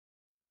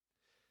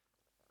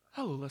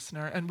Hello,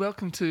 listener, and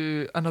welcome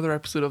to another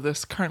episode of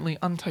this currently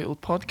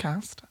untitled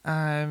podcast.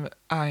 My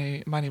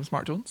name is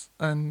Mark Jones,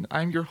 and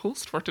I'm your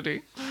host for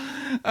today.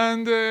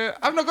 And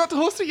I've not got to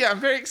host it yet. I'm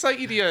very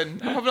excited, Ian.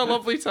 I'm having a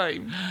lovely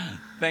time.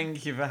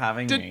 Thank you for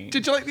having me.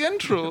 Did you like the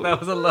intro? That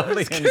was a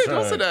lovely It's intro. good,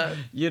 wasn't it?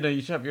 You know,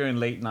 you should have your own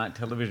late night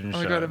television show.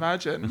 Oh my god,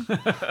 imagine.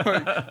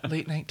 Like,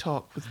 late night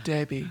talk with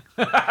Debbie.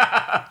 You're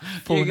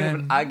Phone gonna have in.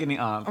 an agony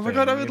aunt. Oh my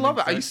god, I thing. would You're love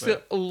it. I gonna used be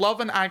to love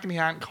an agony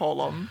aunt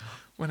column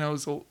when I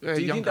was Do you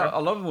think younger. that a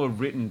lot of them were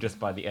written just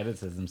by the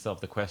editors themselves,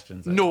 the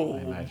questions? No. I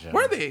imagine.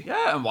 Were they?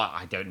 Yeah, and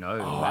I don't know.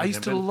 Oh, I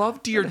used to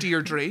love Dear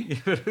Deirdre.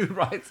 Who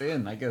writes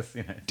in? I guess,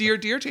 you know. Dear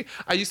Deirdre.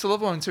 I used to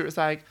love one where it was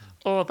like,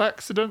 oh, I've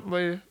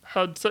accidentally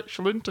had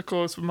sexual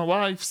intercourse with my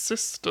wife's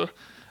sister,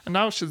 and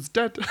now she's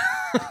dead.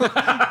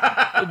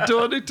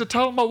 Do I need to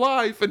tell my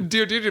wife? And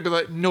Dear Deirdre would be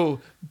like,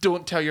 no,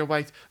 don't tell your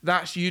wife.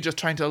 That's you just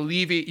trying to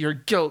alleviate your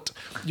guilt.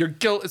 Your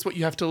guilt is what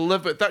you have to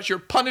live with. That's your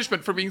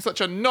punishment for being such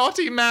a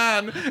naughty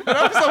man. And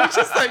I was always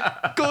just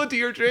like, go,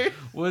 Deirdre.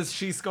 Was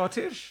she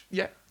Scottish?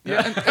 Yeah.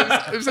 Yeah,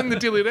 and it was in the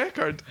Daily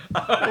Record.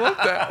 I loved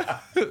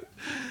it.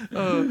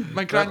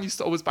 My gran used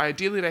to always buy a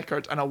Daily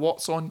Record and a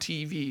What's on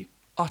TV.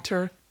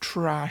 Utter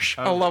trash.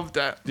 I loved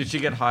it. Did she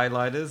get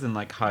highlighters and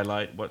like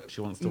highlight what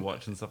she wants to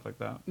watch and stuff like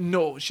that?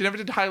 No, she never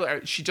did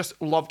highlight. She just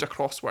loved a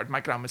crossword.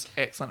 My gran was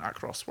excellent at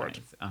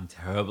crossword. I'm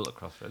terrible at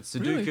crosswords.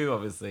 Sudoku, Really?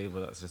 obviously,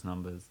 but that's just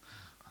numbers.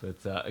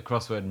 But a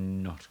crossword,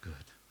 not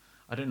good.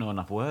 I don't know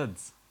enough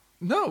words.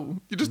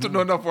 No, you just don't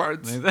know enough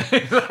words.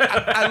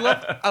 I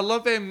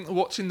love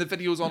watching the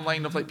videos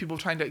online of like people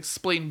trying to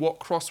explain what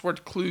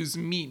crossword clues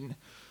mean.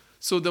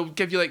 So they'll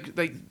give you like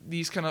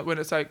these kind of when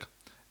it's like,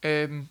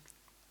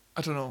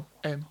 I don't know,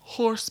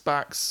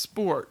 horseback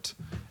sport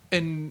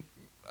in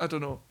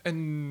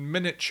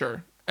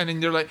miniature. And then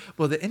they're like,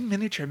 well, the in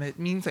miniature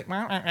means like,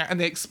 and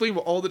they explain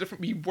what all the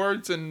different wee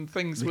words and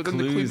things within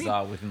the clue clues mean.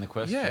 are within the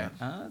question. Yeah.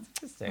 That's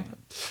interesting.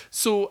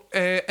 So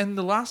in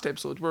the last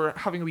episode, we're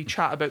having a wee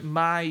chat about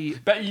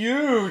But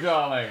you,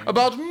 darling.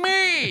 about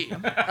me,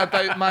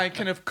 about my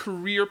kind of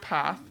career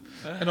path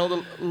and all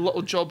the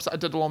little jobs that I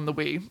did along the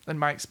way and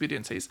my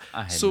experiences.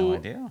 I had no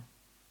idea.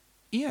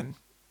 Ian,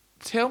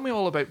 tell me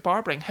all about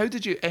barbering. How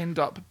did you end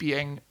up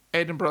being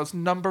Edinburgh's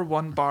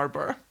 #1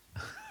 barber?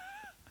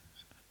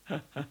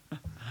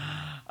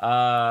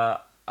 I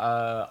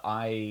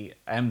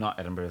am not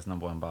Edinburgh's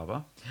 #1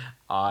 barber.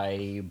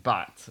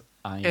 But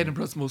I am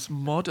Edinburgh's most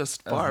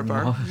modest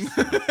barber.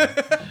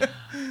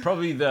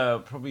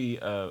 probably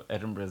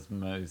Edinburgh's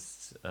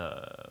most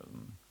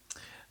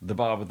the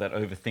barber that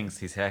overthinks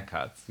his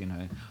haircuts, you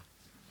know.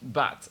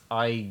 But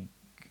I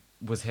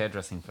was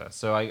hairdressing first,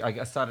 so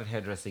I started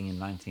hairdressing in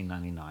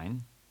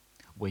 1999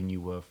 when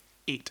you were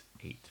 8.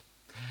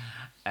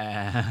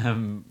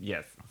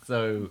 Yes,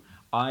 so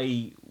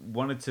I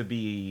wanted to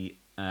be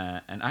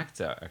an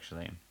actor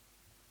actually,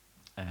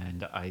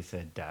 and I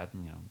said, Dad,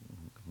 you know,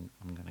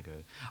 I'm gonna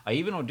go. I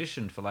even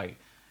auditioned for like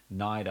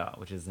NIDA,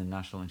 which is the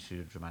National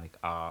Institute of Dramatic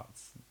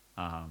Arts,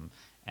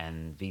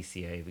 and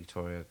VCA,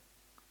 Victoria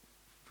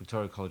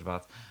College of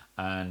Arts,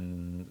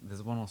 and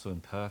there's one also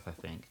in Perth, I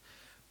think.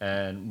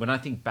 And when I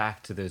think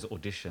back to those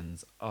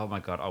auditions, oh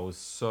my god, I was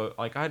so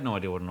like I had no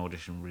idea what an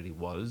audition really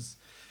was.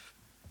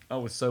 I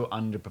was so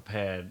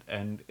underprepared,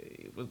 and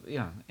it was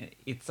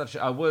it's such.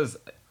 I was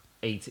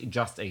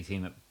just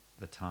 18 at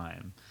the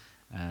time,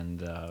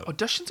 and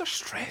Auditions are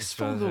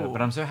stressful though. but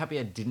I'm so happy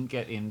I didn't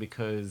get in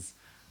because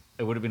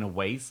it would have been a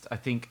waste. I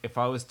think if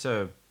I was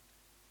to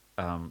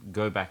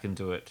go back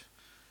into it,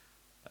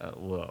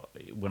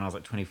 when I was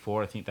like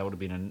 24, I think that would have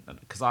been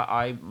because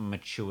I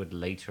matured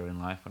later in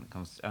life when it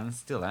comes to, and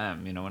still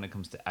am, you know, when it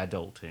comes to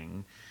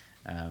adulting,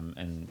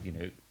 and you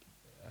know.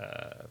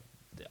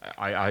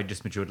 I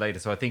just matured later,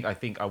 so I think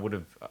I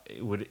would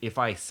if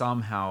I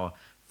somehow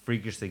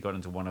freakishly got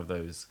into one of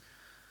those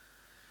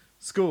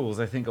schools.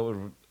 I think it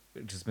would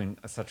have just been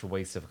such a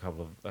waste of a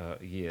couple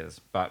of years.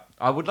 But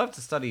I would love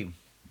to study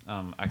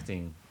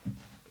acting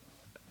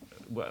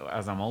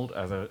as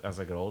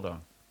I get older.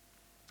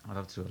 I'd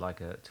love to do like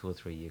a 2 or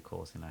 3 year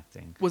course in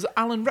acting. Was it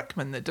Alan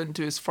Rickman that didn't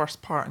do his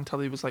first part until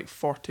he was like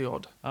 40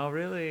 odd? Oh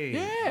really?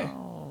 Yeah.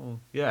 Oh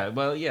yeah.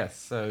 Well, yes.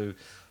 So,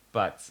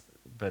 but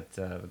that's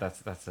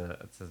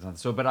another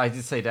story. But I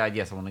did say, Dad,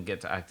 yes, I want to get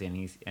to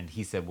acting, and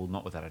he said, well,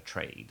 not without a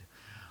trade,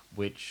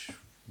 which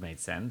made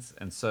sense.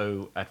 And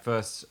so at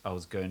first I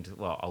was going to,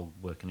 I'll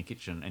work in a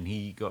kitchen, and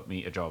he got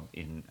me a job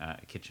in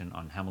a kitchen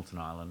on Hamilton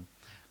Island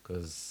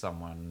because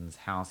someone's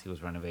house he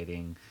was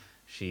renovating,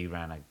 she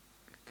ran a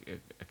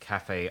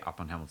cafe up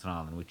on Hamilton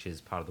Island, which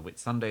is part of the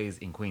Whitsundays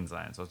in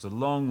Queensland. So it's a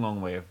long,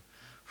 long way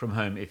from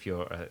home if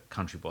you're a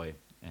country boy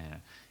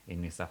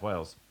in New South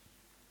Wales.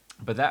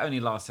 But that only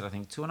lasted, I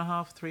think,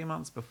 2.5, 3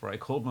 months before I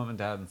called Mum and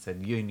Dad and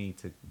said, you need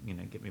to, you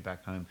know, get me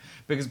back home.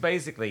 Because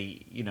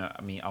basically, you know,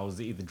 I mean, I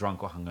was either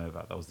drunk or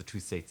hungover. That was the two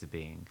states of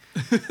being.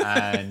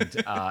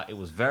 And it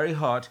was very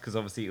hot because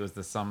obviously it was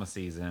the summer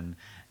season.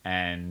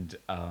 And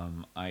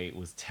I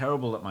was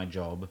terrible at my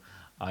job.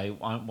 I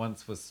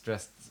once was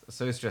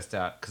so stressed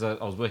out because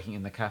I was working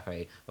in the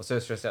cafe. I was so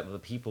stressed out that the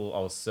people I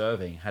was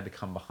serving had to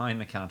come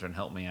behind the counter and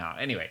help me out.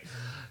 Anyway,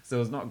 so it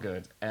was not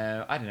good.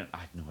 I had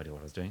no idea what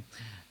I was doing,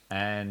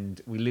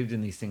 and we lived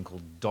in these thing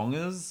called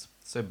dongers.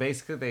 So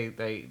basically,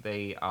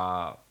 they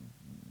are.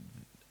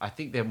 I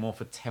think they're more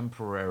for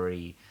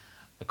temporary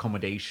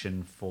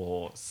accommodation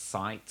for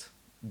site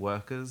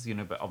workers,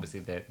 but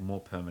obviously they're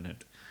more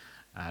permanent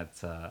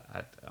at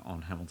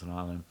on Hamilton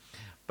Island.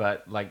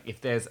 But like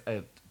if there's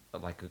a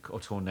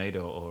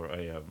tornado or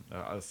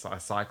a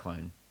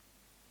cyclone,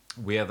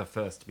 we are the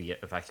first to be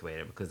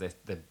evacuated because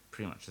they're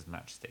pretty much just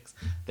matchsticks.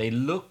 They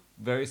look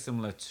very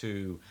similar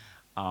to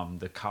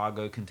the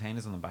cargo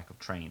containers on the back of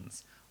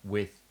trains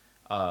with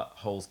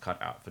holes cut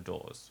out for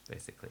doors,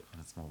 basically,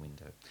 and a small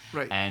window.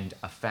 Right. And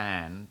a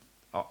fan,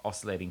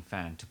 oscillating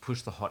fan, to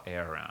push the hot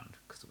air around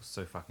because it was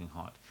so fucking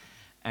hot.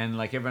 And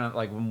like everyone,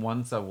 like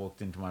once I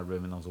walked into my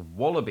room and there was a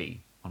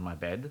wallaby on my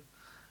bed.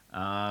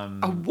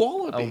 A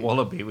wallaby? A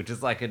wallaby, which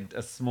is like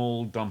a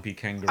small dumpy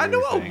kangaroo. I know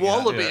what a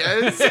wallaby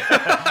is.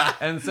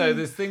 And so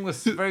this thing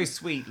was very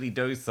sweetly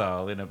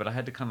docile, but I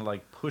had to kind of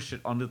like push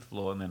it onto the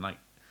floor and then like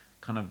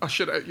kind of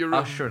usher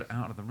it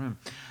out of the room.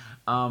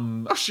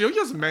 Usher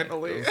you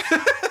mentally.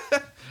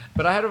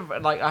 But I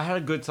had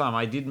a good time.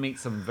 I did meet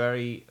some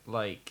very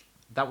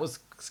that was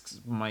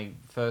my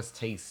first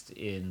taste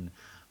in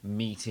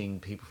meeting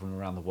people from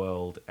around the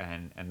world,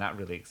 and that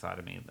really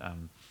excited me.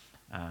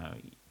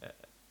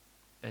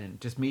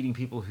 And just meeting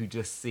people who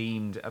just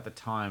seemed at the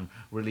time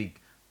really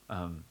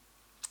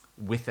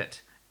with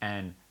it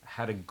and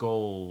had a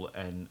goal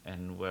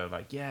and were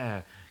like,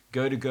 yeah,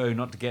 go to go,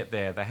 not to get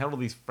there. They had all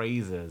these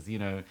phrases,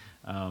 go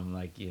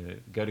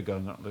to go,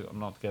 not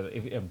to get there.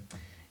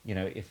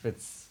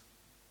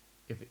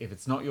 If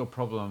it's not your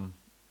problem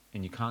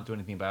and you can't do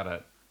anything about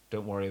it,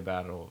 don't worry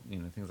about it, or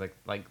things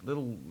like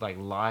little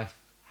life.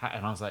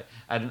 And I was like,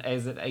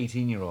 as an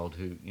 18-year-old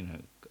who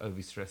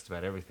overly stressed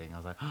about everything, I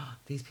was like, oh,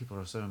 these people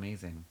are so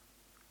amazing.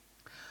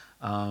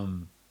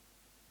 But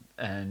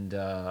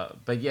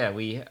yeah,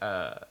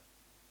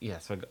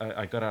 so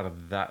I got out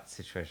of that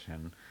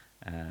situation.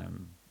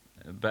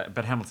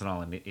 But Hamilton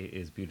Island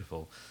is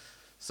beautiful.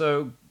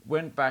 So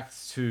went back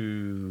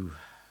to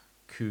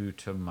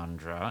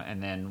Cootamundra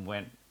and then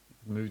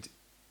moved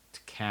to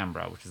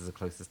Canberra, which is the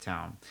closest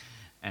town.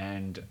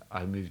 And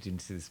I moved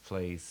into this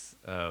place,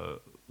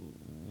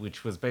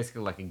 which was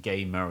basically like a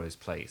gay Melrose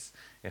Place.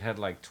 It had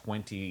like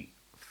 20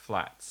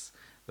 flats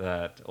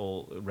that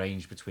all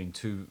ranged between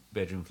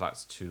 2-bedroom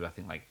flats to I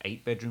think like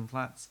 8-bedroom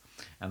flats.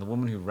 And the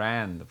woman who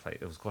ran the place,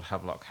 it was called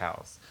Havelock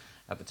House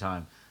at the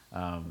time.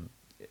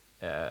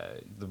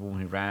 The woman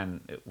who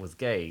ran it was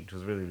gay, which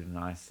was really, really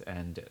nice.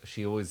 And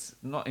she always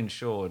not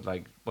ensured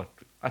I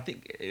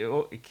think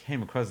it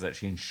came across that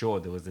she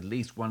ensured there was at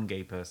least one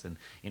gay person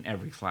in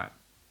every flat.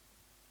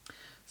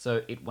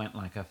 So it went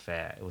like a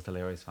fair. It was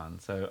hilarious fun.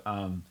 So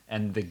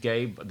and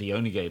the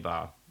only gay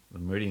bar, the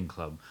Meridian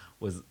Club,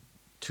 was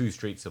 2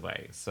 streets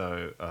away.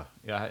 So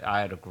yeah, I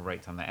had a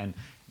great time there. And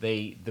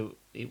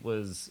it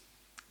was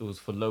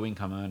for low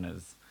income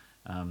earners.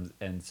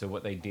 And so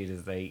what they did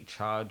is they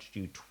charged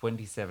you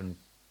 27%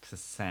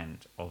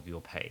 of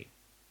your pay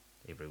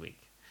every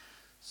week.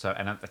 So,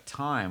 and at the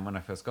time when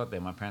I first got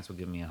there, my parents were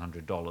giving me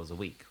 $100 a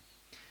week.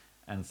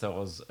 And so I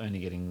was only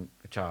getting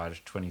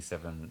charged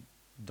 $27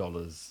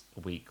 a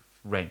week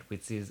rent,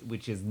 which is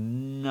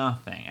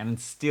nothing. And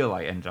still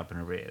I ended up in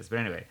arrears. But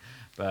anyway,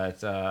 I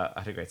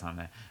had a great time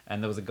there.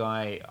 And there was a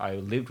guy I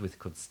lived with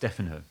called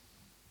Stefano,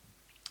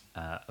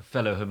 a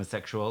fellow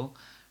homosexual,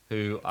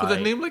 with a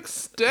name like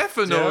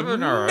Stefano.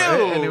 No.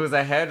 And he was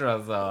a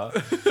hairdresser.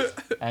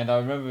 And I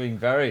remember being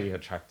very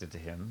attracted to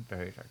him.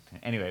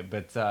 Anyway,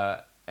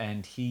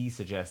 and he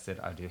suggested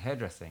I do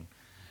hairdressing.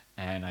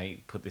 And I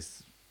put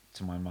this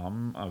to my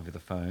mum over the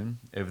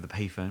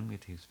payphone. We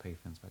had to use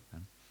payphones back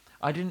then.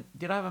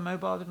 Did I have a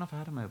mobile? I didn't know if I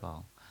had a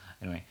mobile.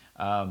 Anyway,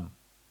 and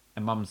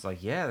mum's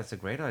like, yeah, that's a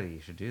great idea.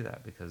 You should do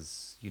that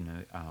because,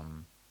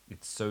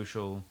 it's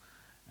social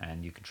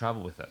and you can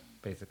travel with it,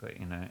 basically,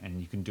 and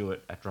you can do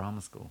it at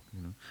drama school,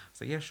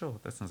 So yeah, sure,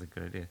 that sounds like a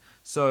good idea.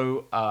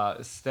 So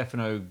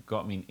Stefano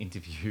got me an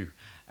interview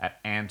at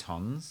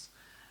Anton's,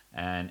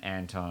 and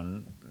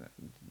Anton,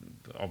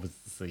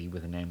 obviously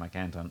with a name like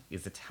Anton,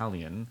 is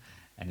Italian,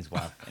 and his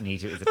wife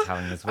Anita is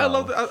Italian as well. I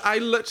love that. I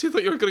literally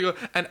thought you were going to go.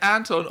 And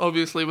Anton,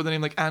 obviously with a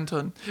name like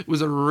Anton,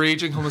 was a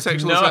raging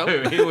homosexual as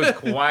well. No, he was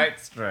quite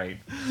straight,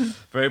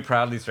 very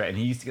proudly straight, and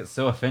he used to get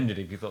so offended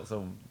if he thought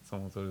someone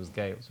thought he was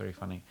gay. It was very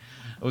funny.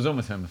 It was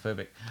almost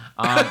homophobic,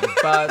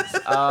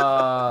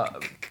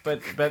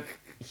 but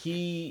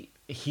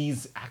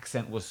his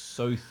accent was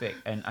so thick,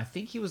 and I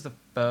think he was the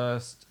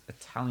first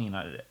Italian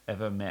I'd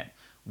ever met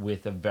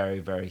with a very,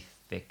 very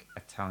thick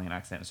Italian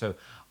accent. So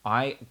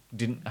I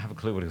didn't have a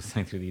clue what he was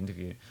saying through the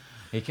interview.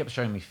 He kept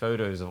showing me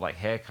photos of like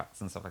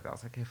haircuts and stuff like that. I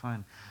was like, okay,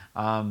 fine.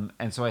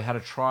 And so I had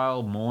a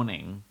trial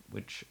morning,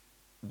 which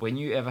when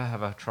you ever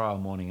have a trial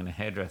morning in a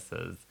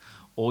hairdresser's,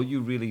 all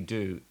you really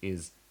do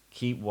is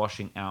keep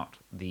washing out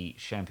the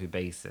shampoo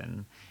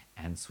basin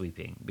and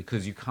sweeping,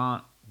 because you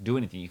can't do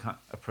anything. You can't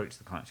approach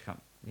the clients.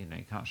 You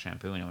can't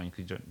shampoo anyone because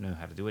you don't know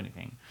how to do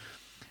anything.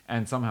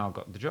 And somehow I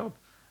got the job.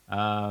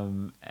 I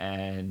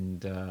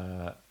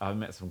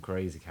met some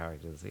crazy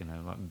characters,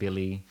 like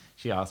Billy.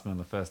 She asked me on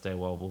the first day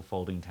while we were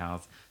folding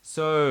towels,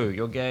 "So,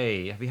 you're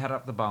gay. Have you had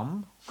up the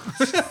bum?"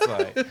 She's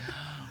like,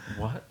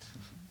 what?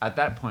 At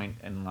that point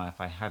in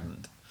life, I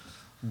hadn't.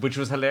 Which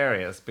was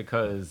hilarious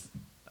because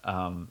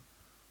it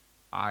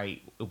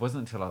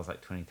wasn't until I was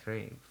like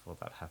 23 before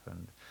that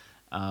happened.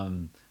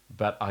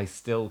 But I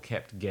still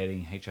kept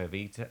getting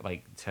HIV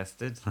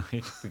tested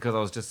because I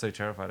was just so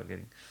terrified of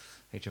getting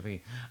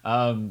HIV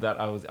that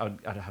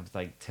I'd have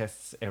like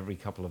tests every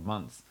couple of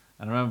months.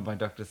 And I remember my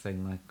doctor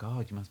saying like,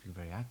 "God, you must be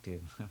very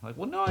active." I'm like,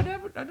 "Well, no, I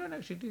don't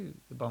actually do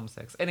the bum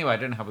sex." Anyway, I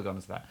don't know how we got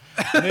into that.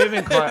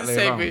 Moving quietly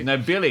along. No,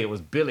 Billy. It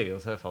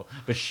was her fault.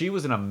 But she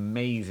was an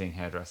amazing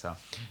hairdresser.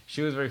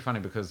 She was very funny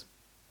because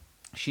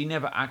she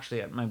never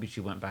actually, maybe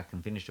she went back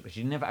and finished it, but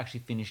she never actually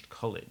finished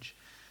college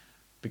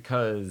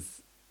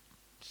because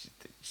she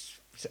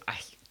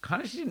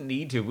didn't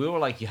need to. We were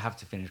like, you have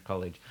to finish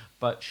college.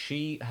 But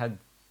she had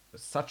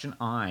such an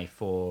eye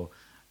for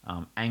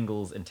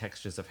angles and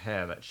textures of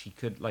hair that she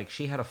could,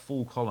 she had a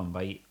full column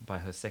by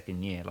her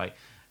second year.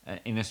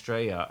 In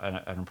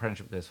Australia, an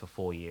apprenticeship goes for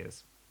 4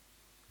 years.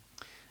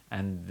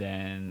 And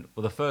then,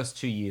 the first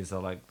 2 years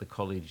are like the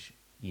college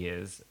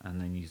years, and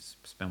then you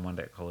spend 1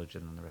 day at college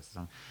and then the rest of the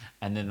time.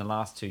 And then the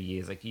last 2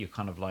 years, you're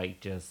kind of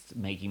just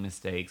making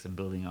mistakes and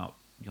building up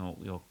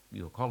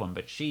your column.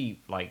 But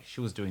she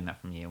was doing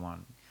that from year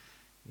 1,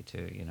 year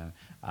 2,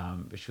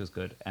 but she was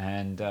good.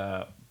 And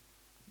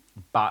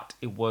but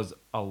it was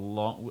a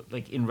long,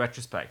 in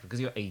retrospect,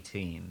 because you're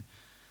 18,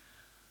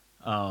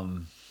 I'll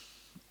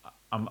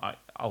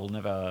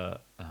never,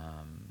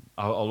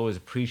 I'll always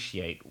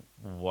appreciate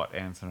what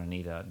Anson and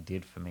Anita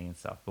did for me and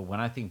stuff. But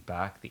when I think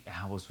back, the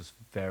hours was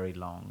very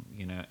long,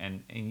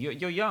 and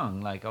you're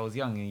young. I was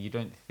young, and you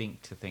don't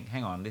think,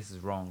 hang on, this is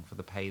wrong for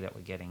the pay that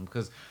we're getting.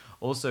 Because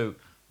also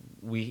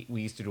we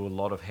used to do a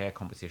lot of hair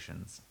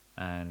competitions,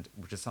 and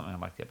which is something I'd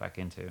like to get back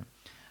into.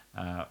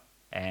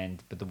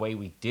 But the way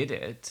we did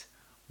it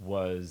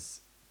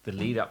was the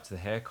lead up to the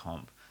hair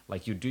comp.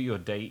 You do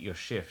your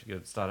shift.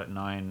 You'd start at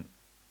 9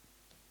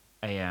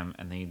 a.m.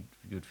 and then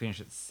you'd finish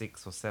at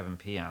 6 or 7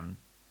 p.m.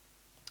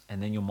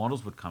 And then your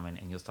models would come in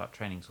and you'll start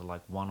training till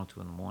 1 or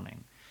 2 in the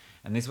morning.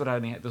 And this would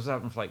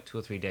happen for 2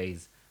 or 3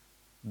 days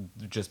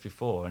just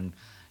before. And,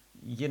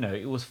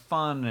 it was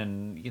fun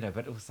and,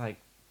 but it was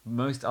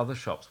most other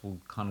shops will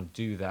kind of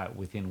do that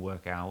within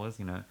work hours,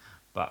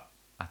 But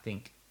I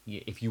think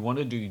if you want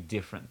to do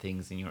different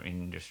things in your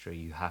industry,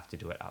 you have to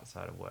do it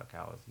outside of work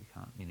hours. You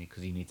can't,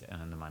 because you need to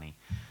earn the money.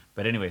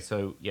 But anyway,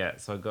 so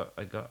I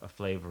got a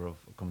flavor of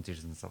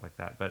competitions and stuff like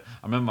that. But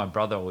I remember my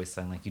brother always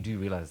saying, you do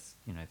realize,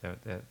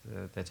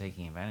 they're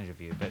taking advantage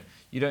of you, but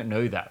you don't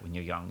know that when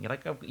you're young. You're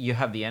oh, you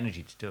have the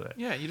energy to do it.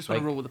 Yeah, you just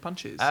want to roll with the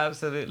punches.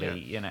 Absolutely,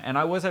 yeah. And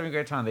I was having a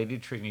great time. They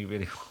did treat me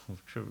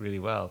really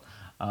well.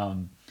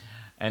 And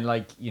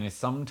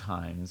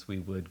sometimes we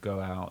would go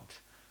out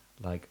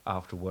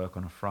after work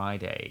on a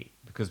Friday,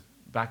 because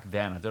back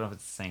then, I don't know if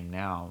it's the same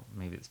now,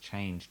 maybe it's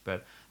changed,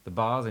 but the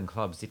bars and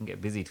clubs didn't get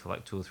busy till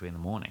 2 or 3 in the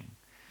morning.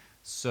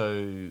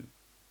 So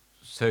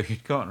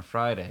you'd go on a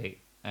Friday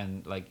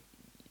and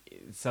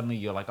suddenly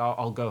you're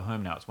I'll go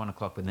home now, it's 1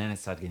 o'clock, but then it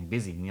started getting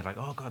busy and you're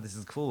oh God, this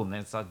is cool. And then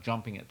it started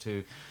jumping at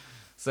 2.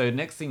 So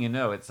next thing you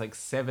know, it's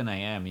 7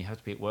 a.m. You have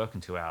to be at work in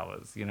 2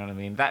 hours. You know what I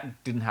mean?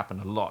 That didn't happen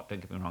a lot. Don't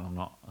get me wrong.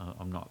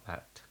 I'm not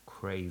that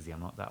crazy. I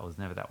was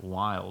never that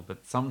wild,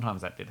 but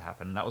sometimes that did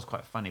happen. And that was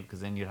quite funny because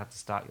then you'd have to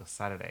start your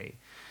Saturday.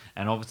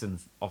 And often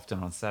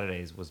on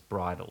Saturdays was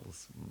bridal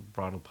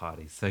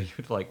parties. So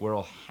you'd we're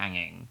all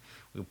hanging.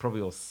 We probably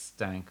all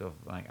stank of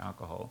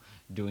alcohol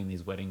doing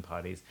these wedding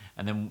parties.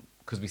 And then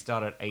because we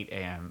start at 8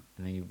 a.m.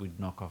 and then you would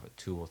knock off at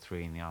 2 or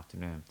 3 in the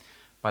afternoon.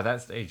 By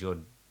that stage, you're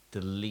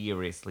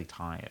deliriously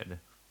tired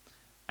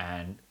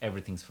and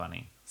everything's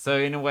funny. So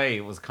in a way,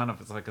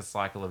 it's like a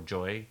cycle of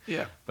joy.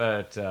 Yeah.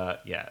 But the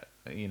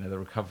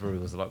recovery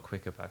was a lot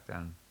quicker back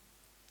then.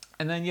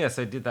 And then yes,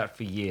 I did that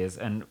for years,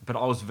 but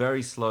I was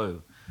very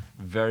slow,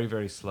 very,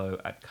 very slow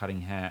at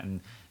cutting hair.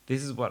 And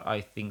this is what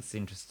I think is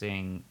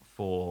interesting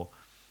for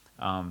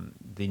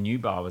the new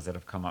barbers that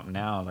have come up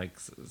now.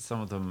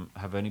 Some of them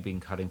have only been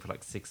cutting for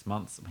 6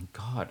 months. I mean,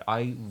 God,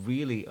 I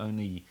really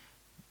only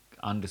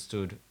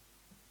understood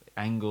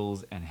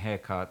angles and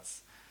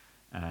haircuts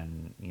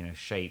and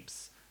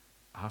shapes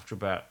after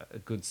about a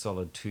good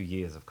solid 2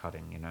 years of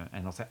cutting,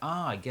 and I'll say,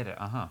 I get it,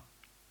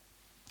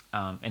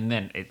 and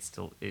then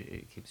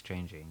it keeps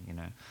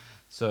changing,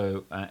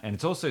 so and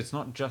it's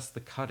not just the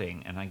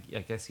cutting, and I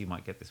guess you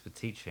might get this with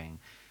teaching.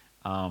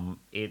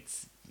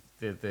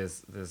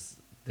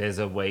 There's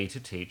a way to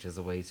teach, there's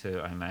a way to,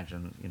 I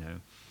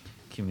imagine,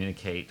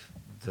 communicate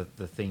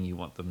the thing you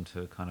want them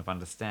to kind of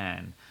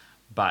understand,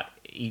 but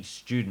each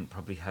student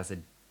probably has a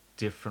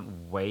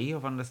different way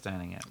of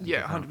understanding it.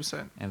 Yeah, 100%.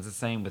 And it's the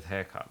same with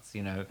haircuts,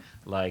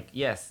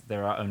 yes,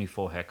 there are only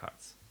 4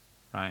 haircuts.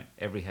 right?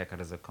 Every haircut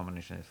is a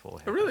combination of 4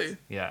 haircuts. Oh, really?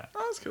 Yeah.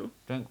 Oh, that's cool.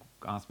 Don't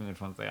ask me which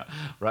ones they are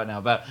right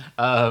now, but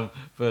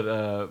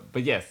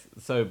yes.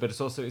 So, but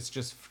it's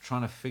just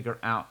trying to figure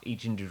out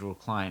each individual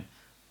client,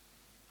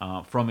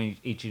 from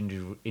each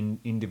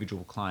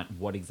individual client,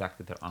 what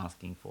exactly they're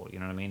asking for. You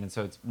know what I mean? And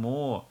so it's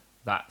more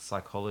that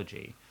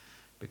psychology,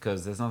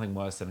 because there's nothing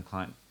worse than a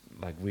client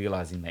like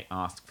realizing they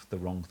asked for the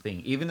wrong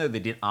thing, even though they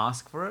did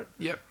ask for it.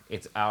 Yep.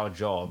 It's our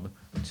job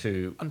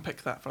to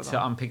Unpick that for them.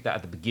 to unpick that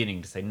at the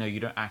beginning, to say, no, you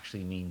don't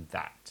actually mean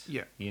that.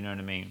 Yeah. You know what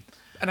I mean?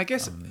 And I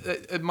guess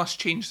it must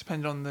change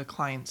depending on the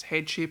client's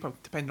head shape, or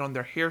depending on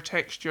their hair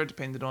texture,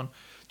 depending on, do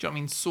you know what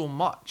I mean, so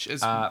much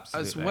as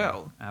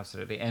well.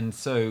 Absolutely. And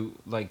so,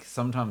 like,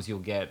 sometimes you'll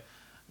get,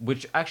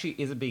 which actually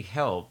is a big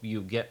help,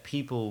 you'll get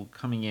people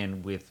coming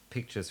in with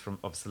pictures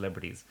of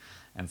celebrities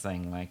and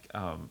saying, like,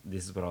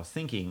 this is what I was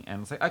thinking.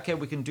 And it's like, okay,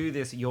 we can do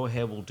this. Your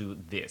hair will do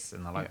this.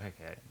 And they're like,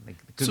 okay.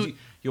 Because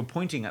you're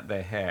pointing at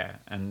their hair,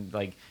 and,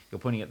 like, you're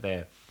pointing at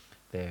their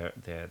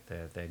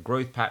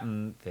growth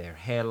pattern, their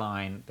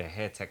hairline, their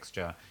hair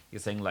texture. You're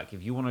saying, like,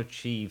 if you want to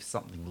achieve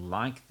something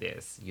like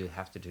this, you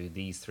have to do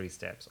these 3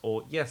 steps.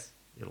 Or, yes,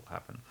 it'll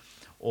happen.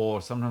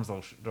 Or sometimes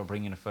they'll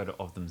bring in a photo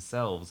of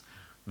themselves,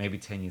 maybe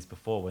 10 years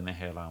before, when their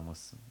hairline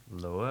was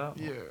lower.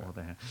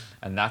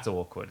 And that's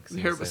awkward.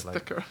 The hair was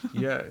thicker.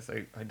 Yeah,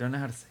 so I don't know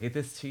how to say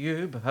this to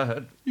you,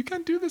 but you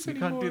can't do this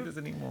anymore. You can't do this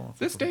anymore.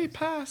 This day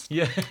passed.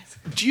 Yeah.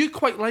 Do you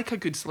quite like a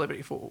good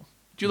celebrity photo?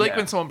 Do you like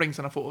when someone brings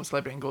in a photo of a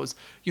celebrity and goes,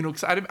 you know,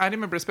 because I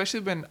remember, especially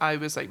when I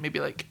was like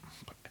maybe like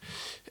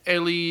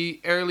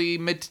early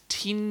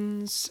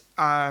mid-teens,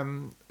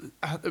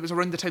 it was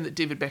around the time that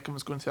David Beckham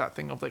was going through that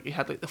thing of, like, he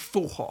had, like, the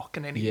faux hawk,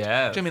 and then do you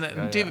know what I mean?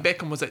 Like, David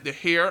Beckham was, like, the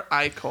hair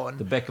icon.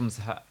 The Beckhams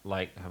have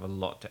a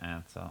lot to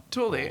answer.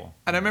 Totally.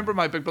 And I remember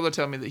my big brother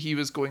telling me that he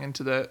was going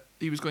into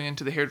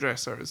the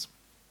hairdressers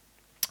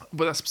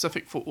with a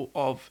specific photo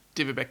of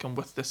David Beckham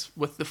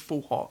with the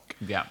faux hawk.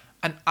 Yeah.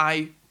 And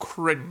I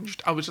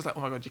cringed. I was just like,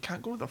 oh my God, you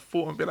can't go with a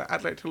photo and be like,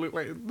 I'd like to look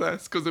like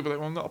this, because they'd be like,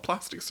 well, I'm not a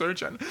plastic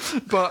surgeon.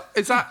 But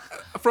is that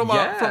from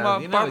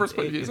a barber's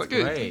point of view? It's like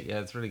great. Yeah,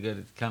 it's really good.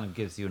 It kind of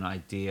gives you an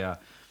idea,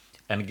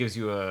 and it gives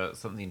you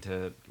something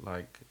to,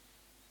 like,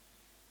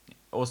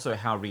 also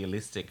how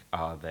realistic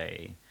are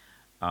they?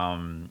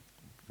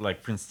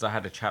 Like, for instance, I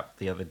had a chap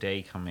the other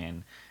day come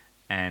in,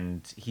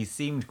 and he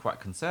seemed quite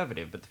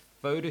conservative, but the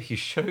photo he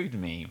showed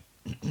me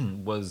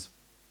was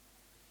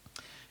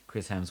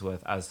Chris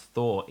Hemsworth as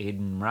Thor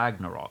in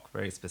Ragnarok,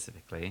 very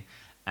specifically.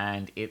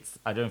 And it's,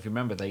 I don't know if you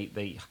remember,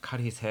 they cut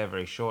his hair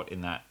very short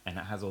in that, and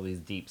it has all these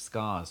deep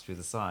scars through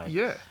the side.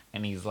 Yeah.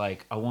 And he's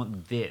like, I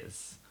want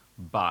this,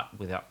 but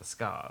without the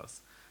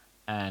scars.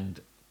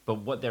 But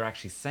what they're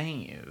actually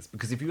saying is,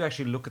 because if you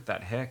actually look at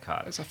that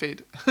haircut... It's a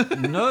fade.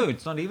 No,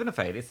 it's not even a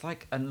fade. It's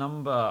like a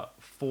number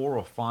 4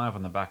 or 5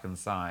 on the back and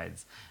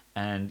sides,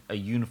 and a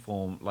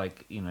uniform,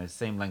 like, you know,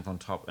 same length on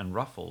top and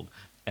ruffled.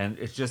 And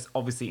it's just,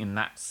 obviously, in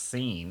that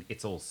scene,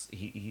 it's all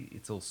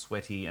it's all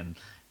sweaty, and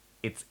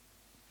it's...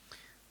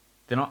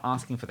 They're not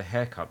asking for the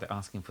haircut, they're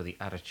asking for the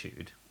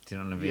attitude. Do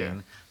you know what I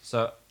mean?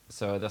 Yeah.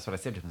 So that's what I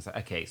said to him. I said,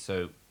 okay,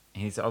 so...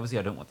 And he said, obviously,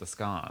 I don't want the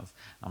scars.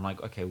 I'm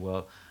like, okay,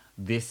 well,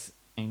 this...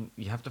 And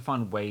you have to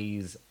find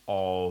ways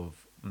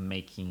of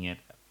making it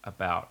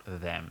about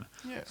them.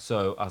 Yeah.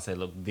 So I'll say,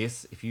 look,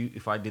 this,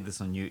 if I did this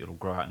on you, it'll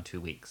grow out in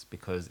 2 weeks,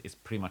 because it's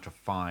pretty much a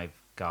 5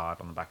 guard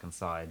on the back and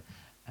side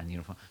and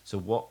uniform. So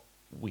what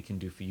we can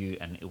do for you,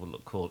 and it will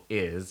look cool,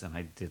 is, and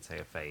I did say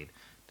a fade,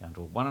 down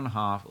to a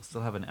 1.5, it'll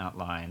still have an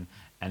outline,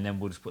 and then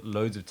we'll just put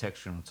loads of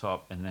texture on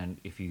top, and then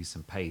if you use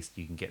some paste,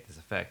 you can get this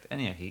effect.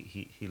 And yeah,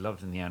 he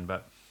loved it in the end,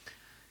 but...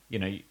 You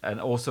know, and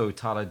also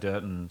Tyler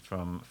Durden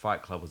from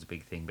Fight Club was a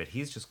big thing, but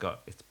he's just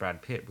got, it's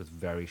Brad Pitt with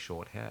very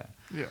short hair.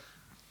 Yeah.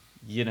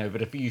 You know,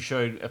 but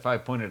if I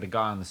pointed at a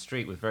guy on the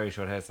street with very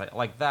short hair, it's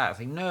like that. It's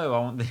like, no, I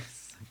want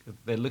this.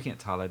 They're looking at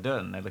Tyler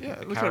Durden. They're looking at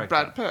the character. At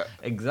Brad Pitt.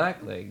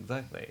 Exactly.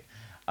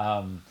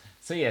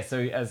 So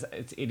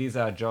it is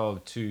our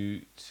job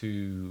to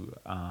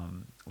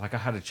like, I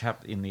had a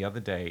chap in the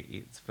other day.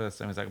 It's the first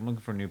time. He's like, I'm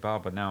looking for a new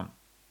barber. Now,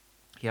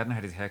 he hadn't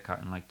had his hair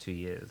cut in like 2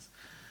 years.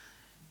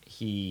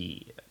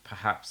 He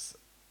perhaps,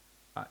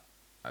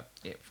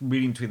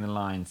 reading between the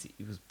lines,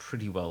 he was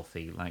pretty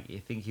wealthy. Like, I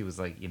think he was,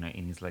 like, you know,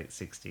 in his late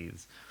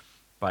 60s,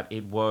 but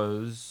it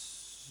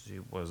was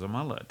a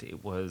mullet.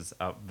 It was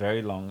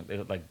very long,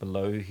 like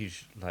below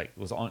his, like,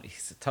 was on,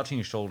 he's touching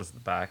his shoulders at the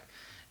back,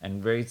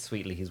 and very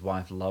sweetly, his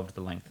wife loved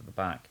the length of the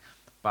back,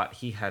 but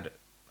he had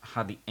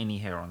hardly any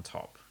hair on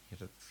top. He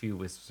had a few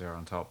wisps of hair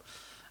on top.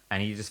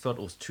 And he just felt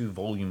it was too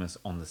voluminous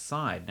on the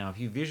side. Now, if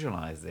you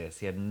visualize this,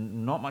 he had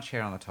not much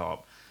hair on the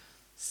top,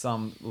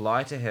 some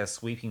lighter hair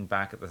sweeping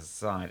back at the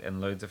side, and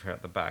loads of hair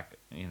at the back,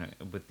 you know,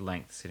 with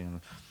length sitting on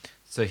the...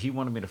 So he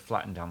wanted me to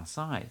flatten down the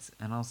sides.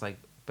 And I was like,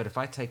 but if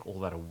I take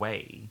all that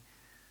away,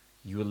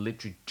 you will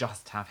literally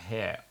just have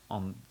hair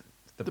on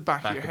the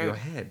back of your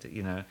head,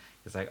 you know.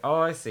 It's like, oh,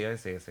 I see.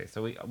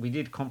 So we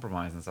did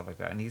compromise and stuff like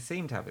that. And he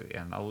seemed happy at the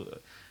end.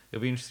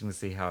 It'll be interesting to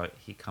see how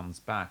he comes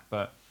back.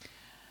 But...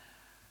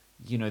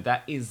 You know,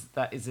 that is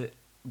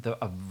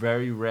a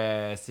very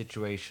rare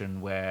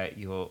situation where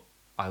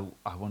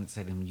I wanted to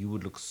say to him, you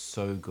would look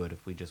so good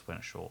if we just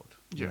went short.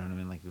 You know what I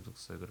mean? Like, you would look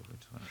so good if we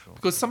just went short.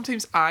 Because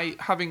sometimes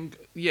having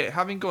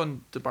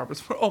gone to barbers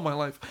for all my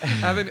life,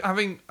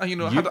 having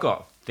You've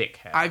got thick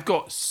hair. I've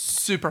got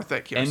super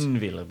thick hair.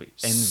 Enviably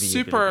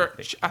Super,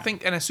 thick I hair.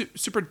 think, and a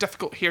super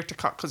difficult hair to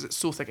cut because it's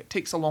so thick. It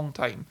takes a long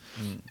time.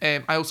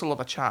 I also love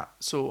a chat.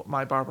 So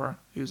my barber,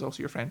 who's also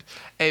your friend,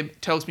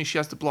 tells me she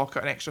has to block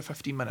out an extra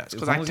 15 minutes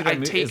because I take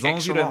as long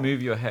as you extra don't long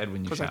move your head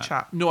when you because I chat.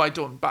 chat. No, I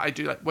don't, but I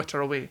do like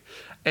witter away.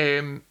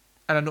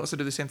 And I notice I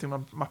do the same thing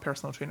with my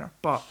personal trainer.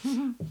 But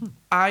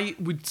I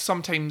would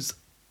sometimes.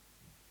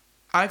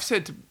 I've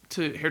said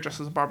to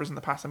hairdressers and barbers in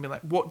the past, I've been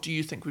like, "What do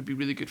you think would be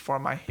really good for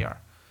my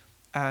hair?"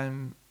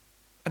 And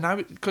I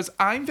would, because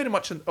I'm very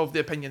much of the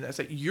opinion that it's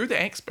like you're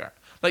the expert.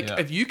 Like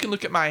if you can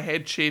look at my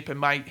head shape and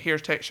my hair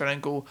texture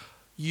and go,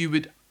 you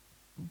would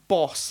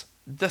boss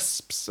this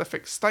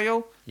specific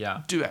style.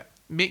 Yeah. Do it.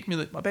 Make me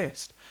look my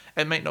best.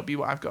 It might not be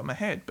what I've got in my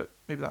head, but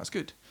maybe that's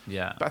good.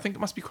 Yeah. But I think it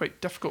must be quite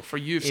difficult for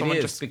you if It someone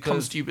is, just because-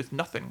 comes to you with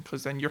nothing,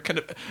 because then you're kind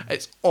of,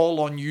 it's all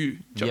on you.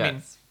 Do you know what I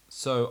mean?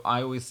 So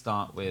I always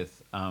start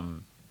with,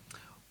 well,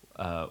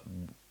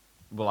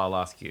 I'll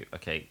ask you.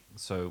 Okay,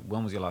 so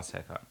when was your last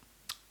haircut?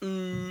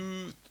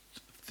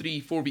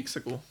 3-4 weeks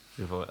ago.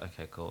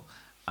 Okay, cool.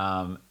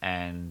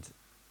 And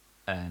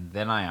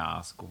then I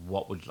ask,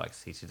 what would you like to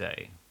see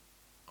today?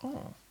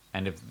 Oh.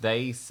 And if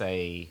they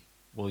say,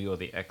 well, you're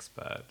the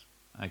expert,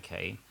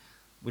 okay,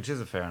 which is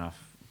a fair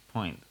enough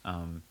point.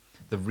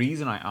 The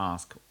reason I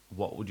ask,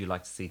 what would you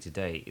like to see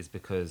today, is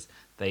because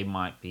they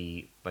might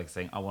be like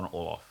saying, I want it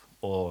all off,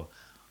 or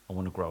I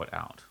want to grow it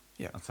out.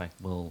 Yeah. It's like,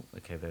 well,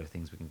 okay, there are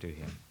things we can do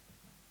here.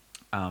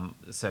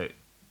 So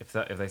if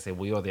they say,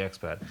 well, you're the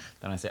expert,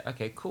 then I say,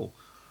 okay, cool.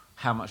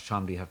 How much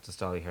time do you have to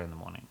style your hair in the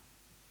morning?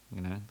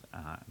 You know,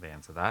 they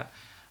answer that.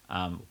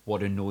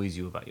 What annoys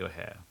you about your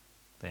hair?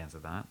 They answer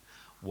that.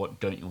 What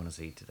don't you want to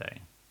see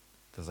today?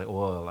 They're like,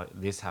 oh, like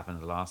this happened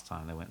the last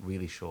time. They went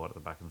really short at the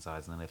back and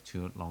sides, and then left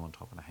too long on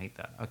top, and I hate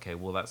that. Okay,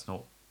 well, that's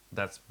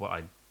what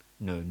I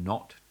know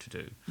not to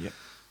do. Yeah.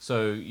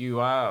 So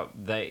you're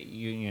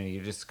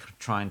just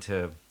trying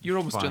to. You're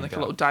almost doing like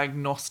find a little out.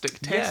 diagnostic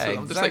test. Yeah, with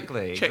them. Just like,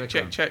 exactly, check,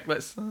 exactly. check.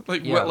 Let's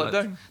like Yeah, whittle it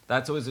down.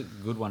 That's always a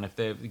good one. If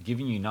they're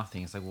giving you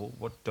nothing, it's like, well,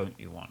 what don't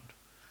you want?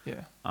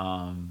 Yeah.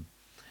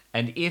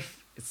 And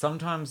if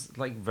sometimes,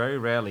 like very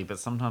rarely, but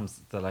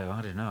sometimes they're like,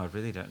 I don't know, I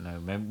really don't know.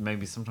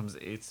 Maybe sometimes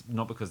it's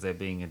not because they're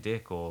being a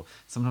dick, or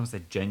sometimes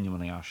they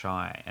genuinely are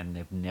shy and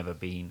they've never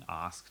been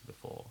asked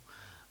before.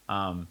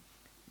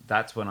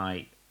 That's when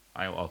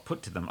I'll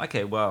put to them,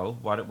 okay, well,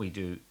 why don't we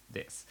do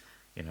this?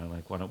 You know,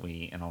 like, why don't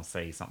we, and I'll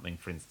say something,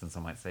 for instance, I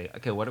might say,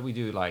 okay, why don't we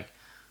do like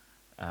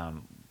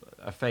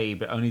a fade,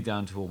 but only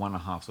down to a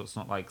 1.5, so it's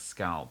not like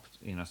scalp,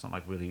 you know, it's not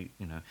like really,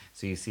 you know,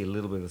 so you see a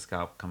little bit of the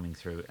scalp coming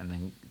through, and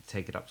then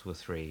take it up to a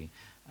 3,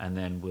 and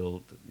then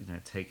we'll, you know,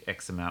 take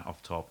X amount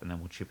off top, and then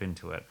we'll chip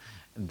into it,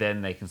 and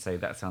then they can say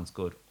that sounds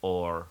good,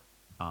 or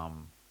That's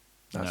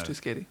no. too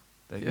scary.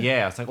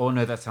 Yeah, it's like, oh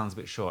no, that sounds a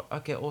bit short.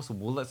 Okay, awesome.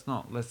 Well,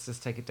 let's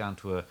just take it down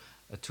to a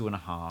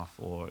 2.5,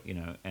 or, you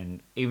know,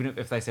 and even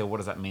if they say, what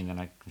does that mean, then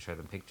I can show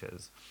them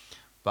pictures.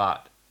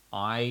 But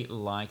I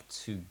like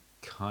to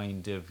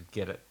kind of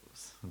get it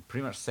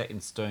pretty much set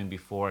in stone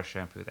before I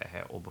shampoo their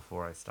hair or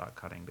before I start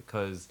cutting,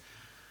 because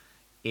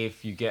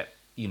if you get,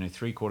 you know,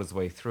 3/4 of the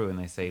way through and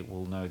they say,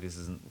 well, no, this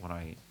isn't what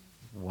I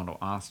want or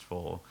asked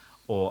for,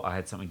 or I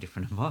had something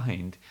different in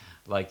mind,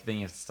 like, then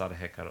you have to start a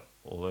haircut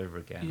all over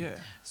again. Yeah.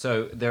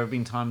 So there have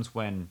been times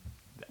when,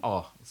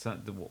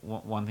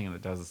 one thing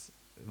that does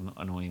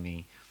annoy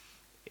me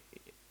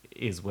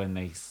is when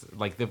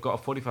they've got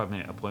a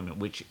 45-minute appointment,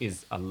 which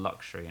is a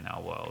luxury in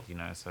our world, you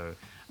know. So,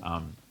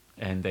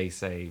 and they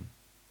say,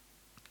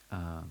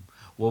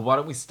 well, why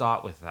don't we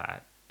start with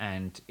that?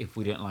 And if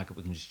we don't like it,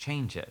 we can just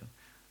change it.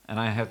 And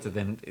I have to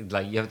then,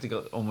 like, you have to go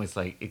almost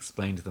like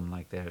explain to them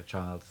like they're a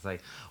child. It's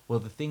like, well,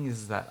 the thing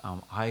is that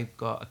I've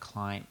got a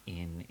client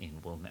in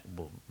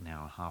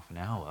now half an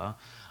hour,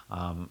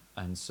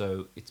 and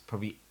so it's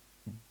probably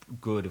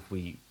good if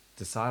we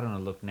decide on a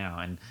look now.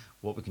 And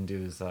what we can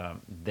do is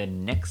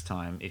then next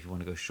time, if you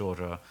want to go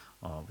shorter,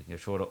 we can go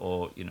shorter,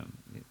 or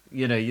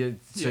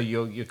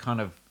you're kind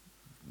of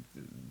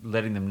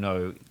letting them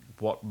know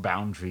what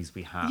boundaries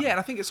we have. Yeah, and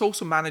I think it's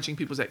also managing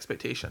people's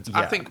expectations.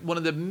 Yeah. I think one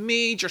of the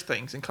major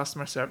things in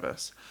customer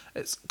service,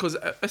 it's because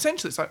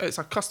essentially it's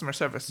a customer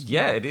service.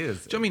 Yeah, it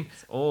is. Do you know what I mean?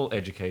 It's all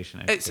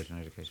education. You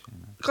know.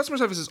 Customer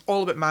service is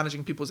all about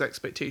managing people's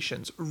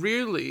expectations.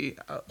 Really,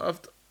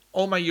 of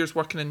all my years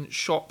working in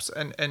shops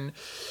and in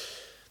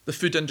the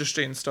food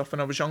industry and stuff when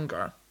I was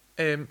younger,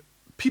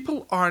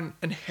 people aren't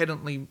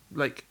inherently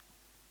like,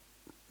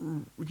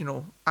 you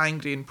know,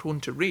 angry and prone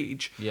to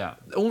rage. Yeah.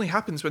 It only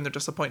happens when they're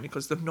disappointed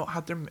because they've not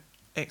had their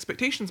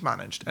expectations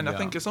managed. And I Yeah.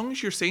 think as long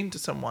as you're saying to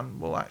someone,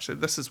 well, actually,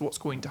 this is what's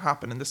going to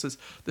happen, and this is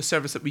the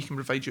service that we can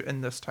provide you in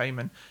this time,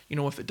 and, you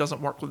know, if it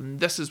doesn't work, well, then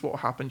this is what will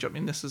happen. Do you know what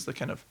I mean? This is the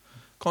kind of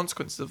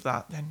consequences of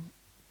that. Then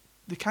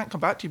they can't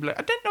come back to you and be like,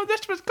 I didn't know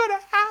this was going to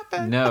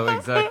happen. No,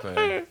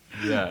 exactly.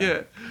 Yeah.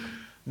 Yeah.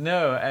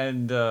 No,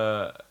 and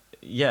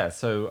yeah,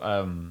 so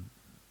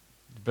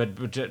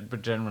but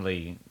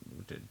generally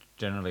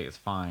it's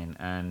fine.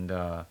 And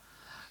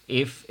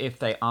if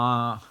they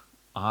are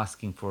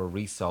asking for a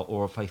result,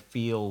 or if I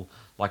feel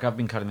like I've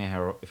been cutting their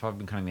hair, if I've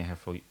been cutting their hair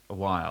for a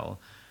while,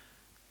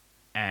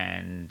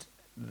 and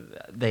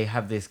they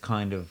have this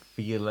kind of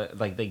feel,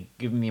 like they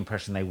give me the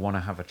impression they want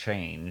to have a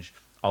change,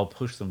 I'll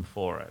push them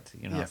for it,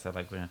 you know. Yeah. So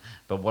like,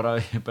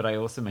 but I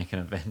also make an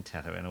event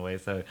out of it in a way.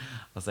 So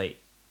I'll say,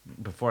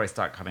 before I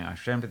start cutting, I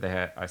shampoo their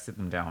hair, I sit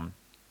them down,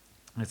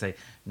 I say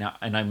now,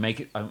 and I make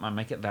it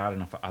loud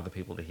enough for other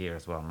people to hear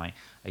as well. I'm like,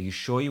 are you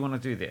sure you want to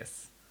do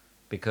this?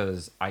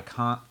 Because I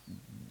can't,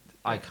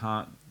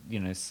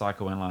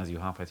 psychoanalyze you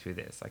halfway through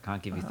this. I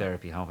can't give you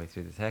therapy halfway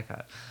through this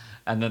haircut.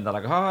 And then they're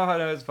like, oh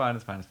no, it's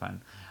fine.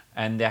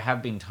 And there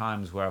have been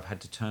times where I've had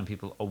to turn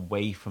people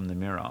away from the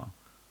mirror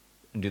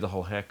and do the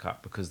whole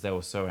haircut because they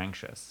were so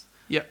anxious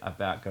Yeah.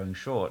 about going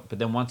short. But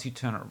then once you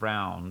turn it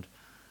around,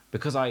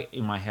 because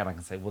in my head I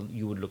can say, well,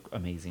 you would look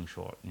amazing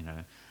short, you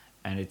know,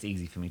 and it's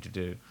easy for me to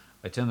do.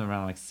 I turn them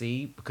around like,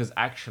 see, because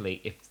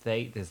actually,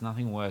 there's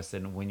nothing worse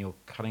than when you're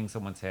cutting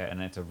someone's hair and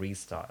it's a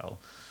restyle,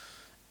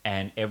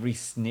 and every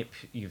snip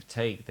you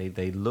take,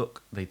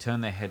 they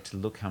turn their head to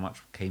look how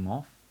much came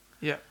off.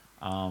 Yeah.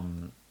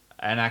 And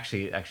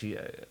actually,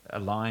 a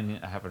line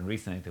happened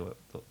recently that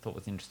I thought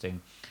was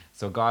interesting.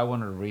 So a guy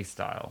wanted a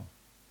restyle,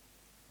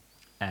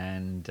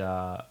 and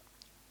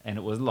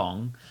it was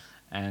long,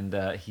 and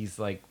he's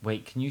like,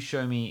 "Wait, can you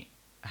show me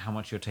how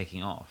much you're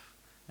taking off?"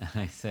 And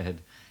I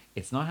said,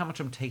 "It's not how much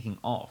I'm taking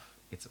off;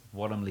 it's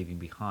what I'm leaving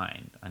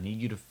behind. I need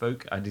you to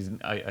focus."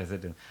 I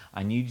said to him,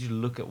 "I need you to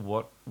look at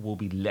what will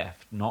be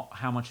left, not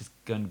how much is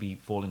going to be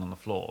falling on the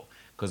floor,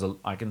 because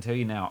I can tell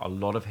you now, a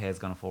lot of hair is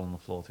going to fall on the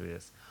floor through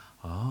this."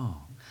 Oh,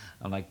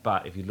 I'm like,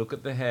 but if you look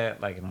at the hair,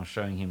 like, and I was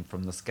showing him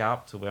from the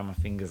scalp to where my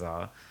fingers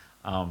are,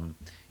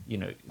 you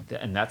know,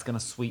 and that's going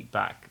to sweep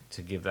back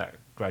to give that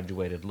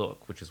graduated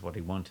look, which is what he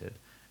wanted,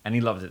 and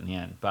he loved it in the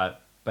end.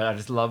 But I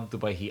just loved the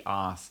way he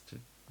asked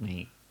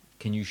me,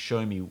 "Can you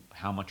show me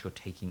how much you're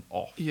taking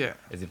off?" Yeah.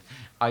 As if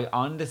I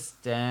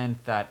understand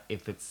that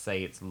if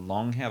it's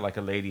long hair, like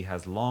a lady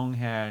has long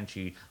hair and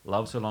she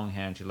loves her long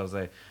hair and she loves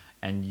it,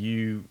 and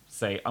you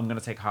say, "I'm going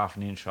to take half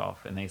an inch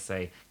off," and they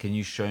say, "Can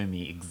you show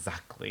me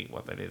exactly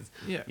what that is?"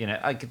 Yeah. You know,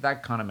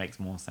 that kind of makes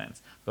more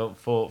sense. But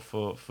for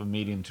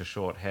medium to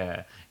short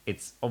hair,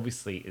 it's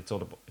obviously it's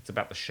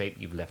about the shape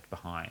you've left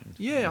behind.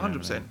 Yeah, You know what I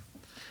 100%. mean?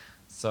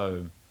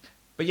 So,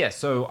 but yeah,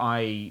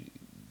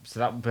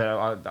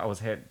 I was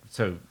here.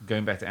 So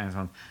going back to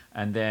Anton,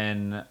 and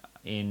then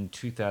in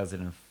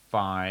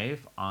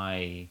 2005,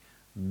 I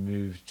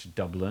moved to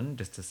Dublin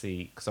just to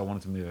see, because I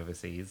wanted to move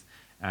overseas,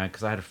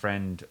 because I had a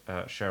friend,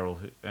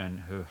 Cheryl,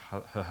 and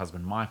her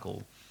husband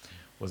Michael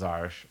was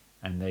Irish,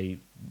 and they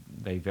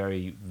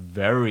very,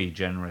 very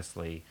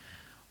generously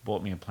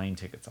bought me a plane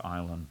ticket to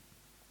Ireland,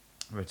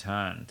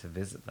 return to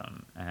visit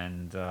them,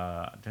 and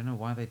I don't know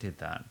why they did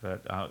that,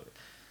 but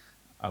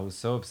I was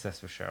so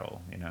obsessed with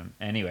Cheryl, you know.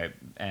 Anyway,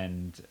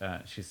 and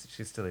she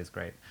still is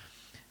great,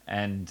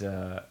 and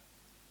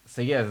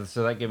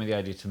so that gave me the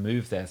idea to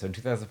move there. So in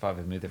 2005,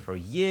 I moved there for a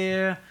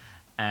year,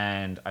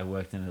 and I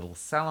worked in a little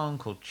salon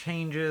called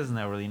Changes, and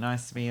they were really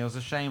nice to me. It was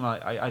a shame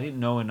I didn't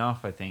know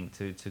enough, I think,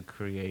 to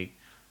create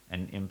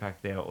an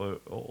impact there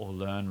or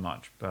learn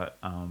much, but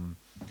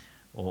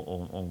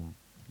or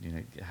you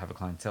know, have a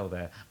clientele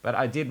there. But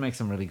I did make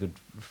some really good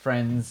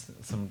friends.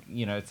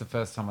 It's the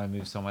first time I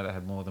moved somewhere that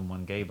had more than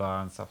one gay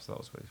bar and stuff, so that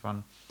was really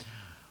fun.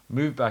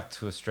 Moved back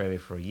to Australia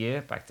for a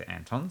year, back to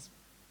Anton's,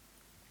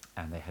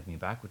 and they had me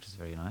back, which is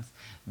very nice.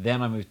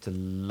 Then I moved to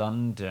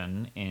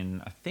London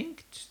in, I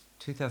think,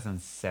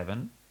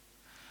 2007,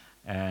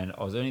 and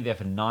I was only there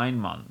for 9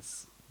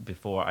 months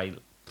before I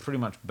pretty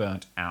much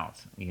burnt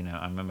out. You know,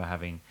 I remember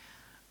having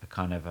a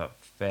kind of a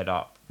fed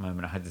up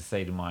moment. I had to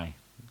say to my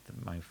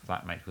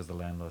flatmate, who was the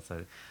landlord,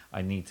 so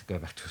I need to go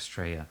back to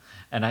Australia.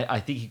 And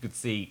I think he could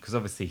see, because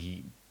obviously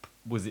he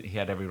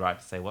had every right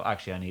to say, well,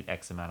 actually I need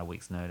X amount of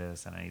weeks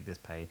notice and I need this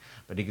pay,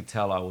 but he could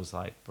tell I was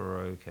like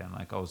broken,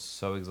 like I was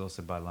so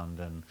exhausted by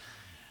London.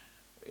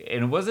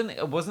 And it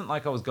wasn't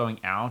like I was going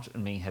out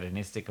and being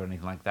hedonistic or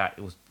anything like that.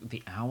 It was,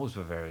 the hours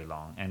were very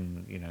long,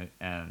 and you know,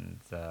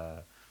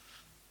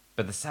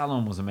 but the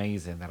salon was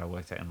amazing that I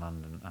worked at in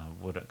London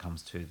when it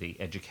comes to the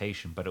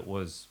education. But it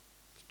was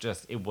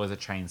a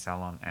chain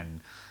salon, and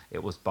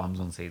it was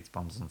bums on seats.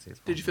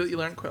 Did you feel that you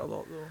learned quite a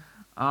lot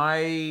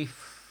though?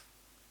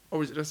 Or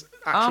was it just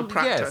actual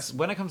practice? Yes,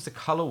 when it comes to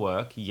color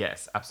work,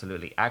 yes,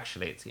 absolutely.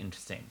 Actually, it's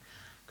interesting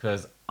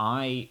because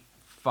I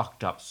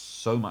fucked up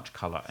so much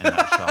color in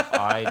that shop.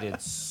 I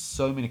did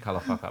so many color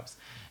fuck ups,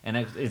 and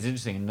it's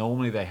interesting.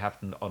 Normally they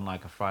happened on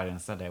like a Friday and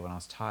Sunday when I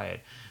was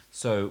tired.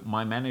 So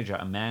my manager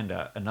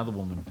Amanda, another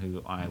woman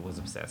who I was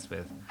obsessed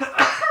with,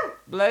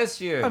 bless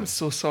you. I'm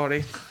so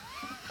sorry.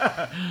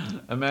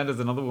 Amanda's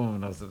another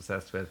woman I was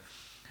obsessed with.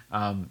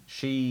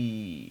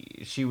 She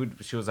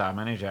was our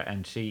manager,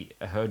 and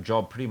her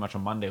job pretty much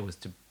on Monday was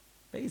to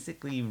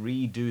basically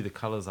redo the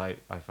colors I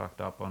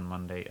fucked up on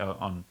Monday,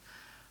 on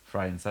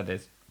Friday and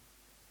Sundays.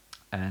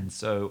 And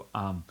so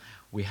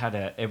we had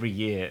every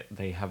year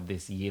they have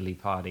this yearly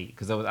party,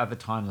 because at the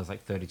time there was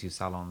like 32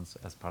 salons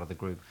as part of the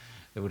group.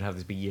 They would have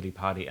this big yearly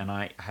party, and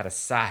I had a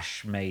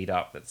sash made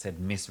up that said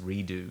Miss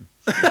Redo.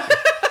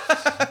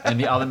 And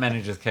the other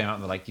managers came up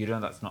and they're like, you know,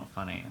 that's not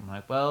funny. I'm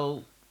like,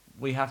 well,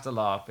 we have to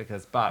laugh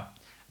but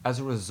as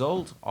a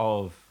result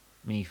of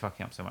me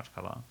fucking up so much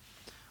color,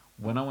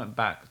 when I went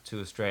back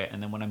to Australia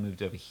and then when I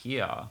moved over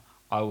here,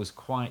 I was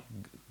quite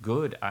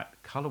good at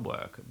color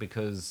work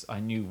because I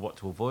knew what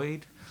to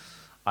avoid.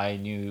 I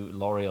knew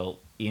L'Oreal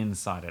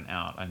inside and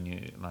out. I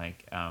knew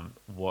like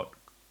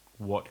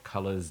what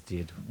colors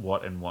did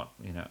what and what,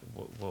 you know,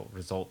 what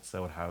results they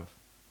would have.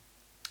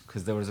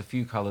 Because there was a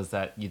few colors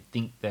that you'd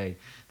think they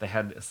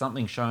had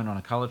something shown on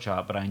a color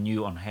chart, but I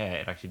knew on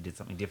hair it actually did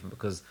something different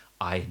because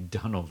I had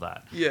done all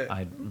that. Yeah.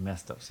 I'd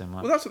messed up so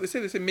much. Well, that's what they say.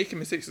 They say making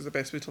mistakes is the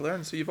best way to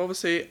learn. So you've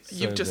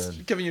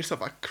just given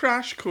yourself a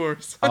crash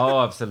course.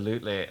 Oh,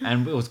 absolutely.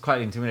 And it was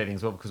quite intimidating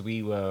as well because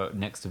we were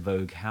next to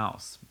Vogue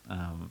House,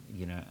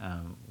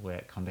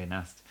 where Condé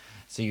Nast.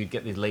 So you'd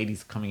get these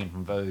ladies coming in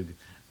from Vogue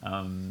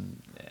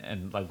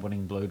and like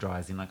wanting blow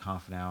dries in like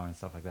half an hour and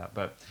stuff like that.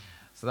 But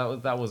so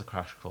that was a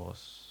crash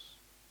course.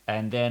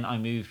 And then I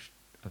moved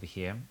over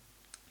here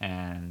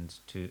and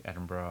to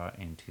Edinburgh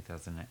in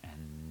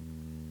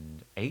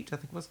 2008, I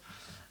think it was.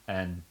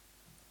 And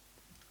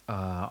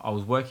I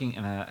was working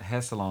in a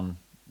hair salon,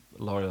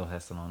 L'Oreal hair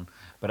salon,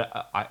 but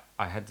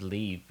I had to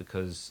leave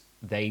because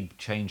they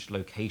changed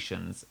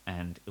locations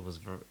and it was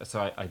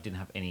so I didn't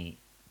have any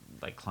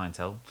like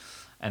clientele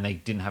and they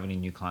didn't have any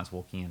new clients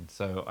walking in,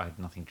 so I had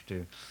nothing to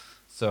do.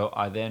 So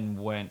I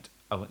went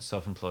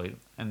self-employed,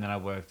 and then I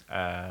worked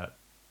at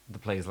the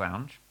Players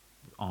Lounge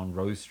on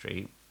Rose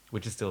Street,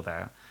 which is still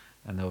there,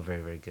 and they were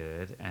very, very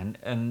good.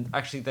 And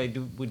actually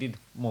we did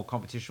more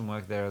competition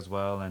work there as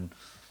well, and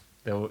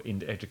they were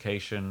into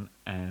education,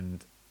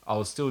 and I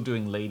was still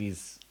doing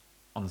ladies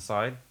on the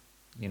side,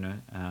 you know.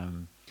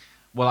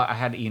 Well, I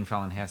had Ian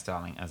Fallon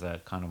Hairstyling as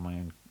a kind of my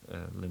own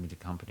limited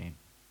company.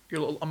 Your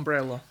little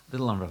umbrella.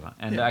 Little umbrella.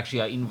 And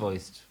actually I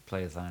invoiced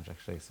Players Lounge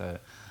actually, so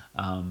it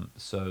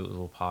was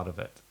all part of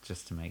it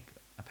just to make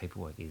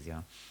paperwork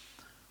easier.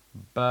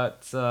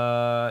 But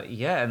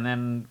and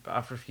then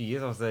after a few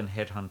years I was then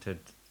headhunted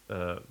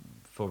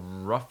for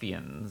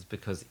Ruffians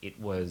because it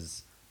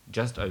was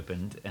just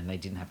opened and they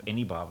didn't have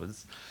any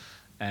barbers,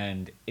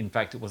 and in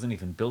fact it wasn't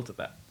even built at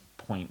that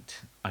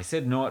point. I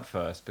said no at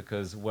first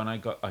because when I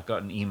got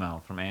an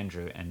email from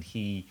Andrew, and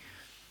he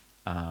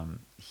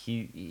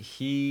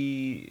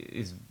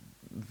is,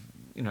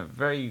 you know,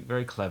 very,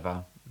 very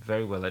clever,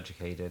 very well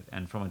educated,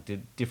 and from a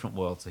different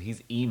world. So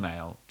his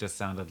email just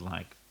sounded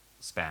like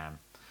spam.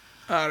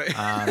 All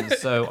right.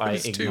 So I It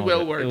was ignored too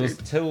well worded. It was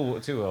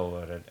too well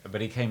worded.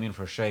 But he came in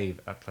for a shave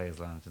at Players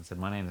Lounge and said,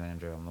 "My name's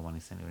Andrew. I'm the one who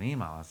sent you an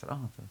email." I said,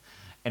 "Oh."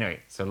 Anyway,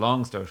 so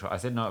long story short, I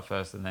said no at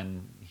first, and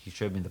then he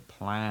showed me the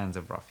plans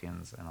of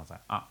Ruffians, and I was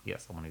like,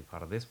 yes, I want to be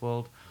part of this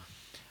world.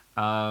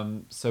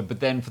 But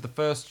then for the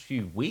first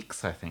few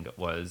weeks, I think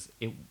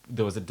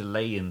there was a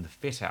delay in the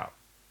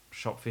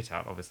shop fit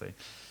out, obviously.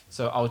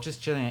 So I was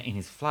just chilling out in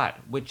his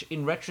flat, which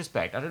in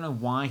retrospect, I don't know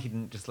why he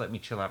didn't just let me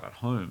chill out at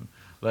home.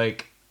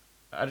 Like,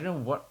 I don't know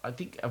what, I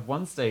think at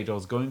one stage I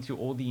was going through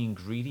all the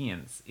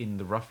ingredients in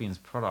the Ruffians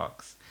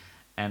products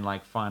and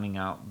like finding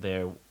out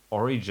their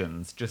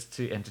origins just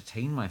to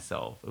entertain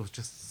myself. It was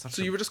just such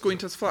So you were just going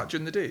to his flat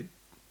during the day?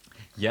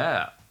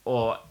 Yeah.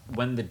 Or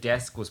when the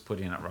desk was put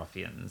in at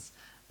Ruffians,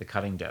 the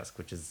cutting desk,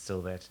 which is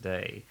still there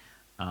today,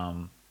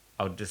 I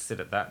would just sit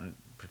at that and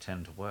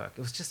pretend to work.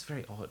 It was just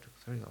very odd.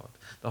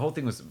 The whole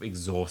thing was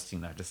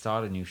exhausting though. To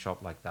start a new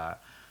shop like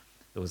that,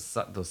 there was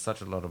such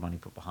a lot of money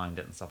put behind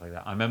it and stuff like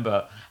that. I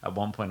remember at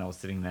one point I was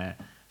standing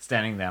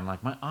there, I'm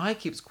like, my eye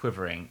keeps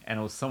quivering, and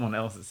it was someone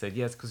else that said,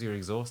 "Yes, because you're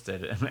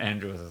exhausted." And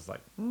Andrew was just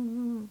like,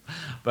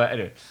 But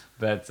anyway,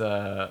 but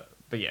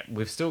yeah,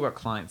 we've still got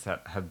clients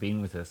that have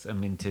been with us. I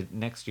mean,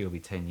 next year will be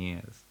 10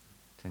 years.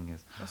 10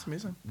 years. That's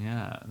amazing.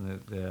 Yeah,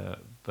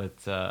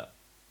 but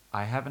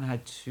I haven't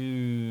had too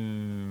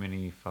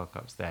many fuck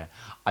ups there.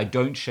 I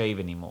don't shave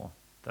anymore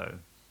though.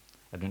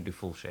 I don't do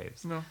full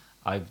shaves. No.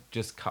 I've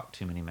just cut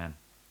too many men.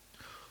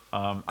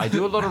 I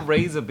do a lot of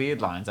razor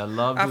beard lines. I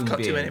love doing beards. I've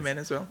cut too many men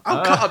as well.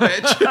 I'll cut a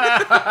bitch.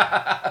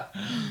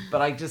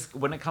 But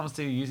when it comes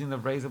to using the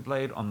razor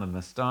blade on the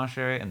moustache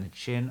area and the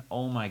chin,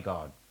 oh my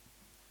God.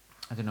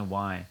 I don't know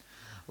why.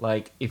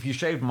 Like, if you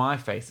shaved my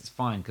face, it's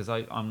fine because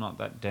I'm not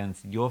that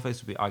dense. Your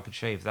face would be, I could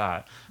shave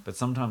that. But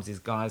sometimes these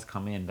guys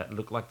come in that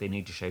look like they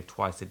need to shave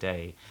twice a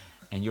day,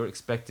 and you're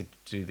expected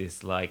to do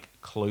this like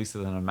closer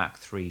than a Mach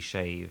 3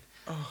 shave.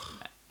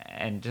 Ugh.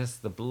 And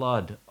just the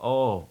blood.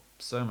 Oh,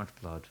 so much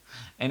blood.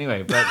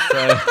 Anyway, but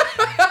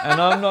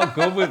and I'm not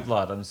good with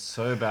blood. I'm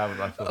so bad with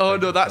like. Oh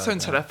no, that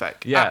sounds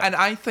horrific. Yeah, and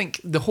I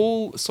think the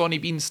whole Sonny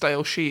Bean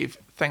style shave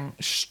thing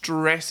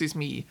stresses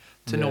me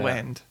to no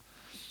end.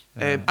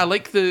 I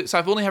like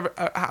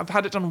I've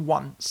had it done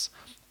once,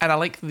 and I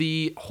like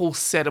the whole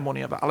ceremony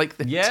of it. I like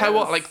the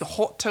towel, I like the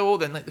hot towel,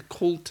 then like the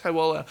cold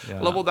towel. I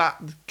love all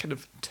that kind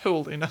of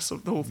toweliness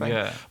of the whole thing.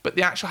 Yeah. But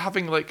the actual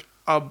having like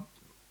a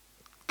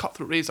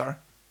cutthroat razor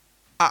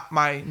at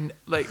my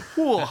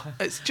whoa,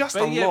 it's just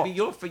But a lot.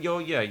 but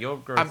your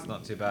growth's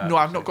not too bad. No,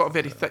 I've not actually, got a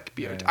very so- thick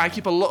beard. yeah, I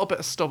keep a little bit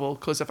of stubble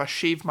because if I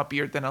shave my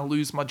beard, then I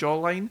lose my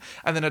jawline,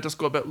 and then I just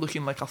go about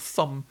looking like a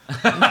thumb.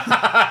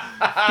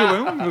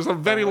 There's a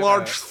very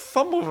large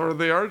thumb over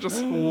there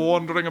just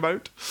wandering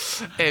about.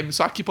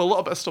 So I keep a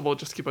little bit of stubble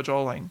just to keep a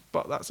jawline,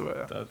 but that's about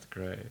it. That's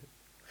great.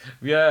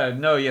 Yeah,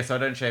 no, yes, I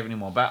don't shave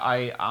anymore. But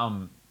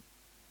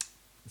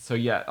so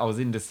yeah, I was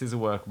into scissor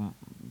work.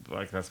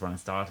 Like that's when I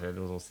started.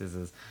 It was all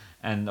scissors,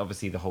 and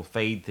obviously the whole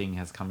fade thing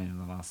has come in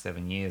the last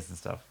 7 years and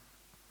stuff.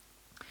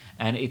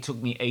 And it took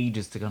me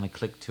ages to kind of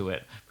click to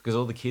it because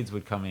all the kids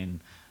would come in,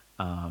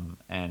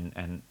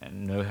 and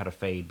know how to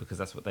fade because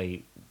that's what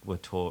they were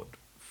taught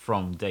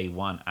from day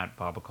one at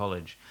Barber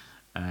College.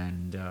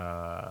 And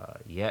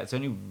yeah, it's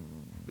only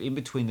in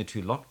between the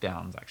two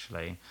lockdowns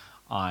actually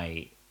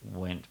I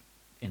went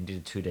and did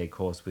a 2-day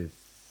course with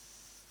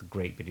the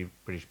Great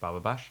British Barber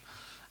Bash,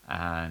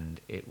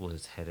 and it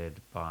was headed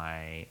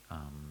by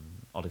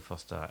Ollie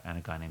Foster and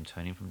a guy named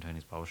Tony from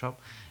Tony's Barbershop,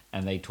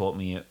 and they taught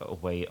me a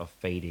way of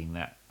fading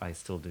that I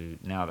still do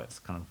now. That's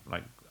kind of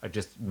like it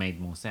just made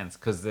more sense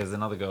because there's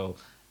another girl,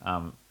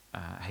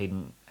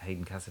 Hayden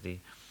Cassidy,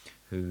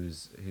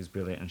 who's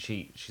brilliant, and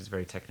she's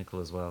very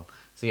technical as well.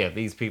 So yeah,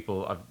 these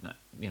people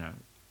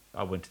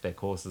I went to their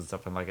courses and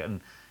stuff and like it,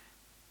 and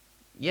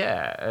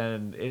yeah,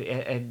 and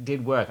it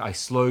did work. I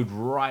slowed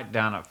right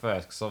down at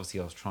first because obviously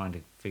I was trying to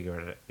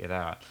figure it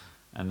out,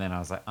 and then I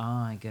was like,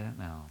 I get it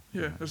now.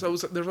 Yeah, there's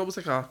always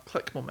like a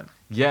click moment.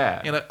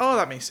 Yeah. You're like, oh,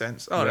 that makes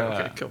sense. Oh, Yeah.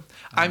 right, okay, cool.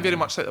 I'm very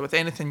much like that with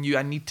anything new.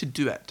 I need to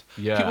do it.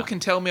 Yeah. People can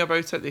tell me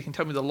about it. They can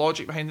tell me the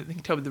logic behind it. They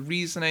can tell me the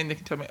reasoning. They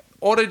can tell me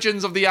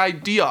origins of the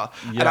idea.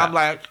 And Yeah. I'm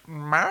like,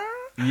 Meh?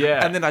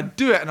 Yeah. And then I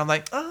do it, and I'm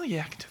like, oh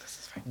yeah, I can do this.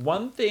 It's fine.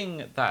 One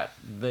thing that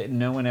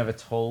no one ever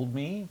told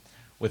me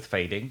with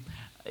fading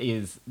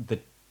is the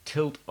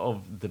tilt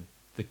of the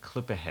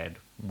clipper head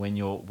when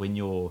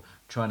you're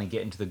trying to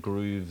get into the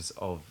grooves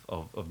of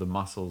the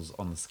muscles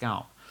on the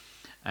scalp,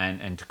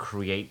 and to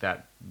create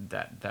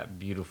that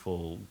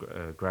beautiful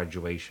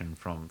graduation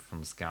from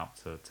scalp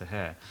to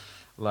hair,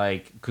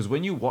 like because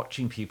when you're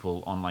watching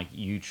people on like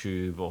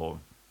YouTube or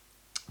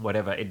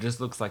whatever, it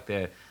just looks like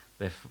they're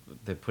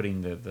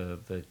putting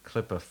the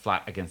clipper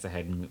flat against the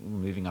head and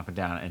moving up and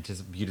down and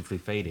just beautifully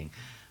fading.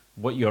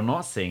 What you're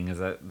not seeing is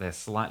that they're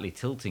slightly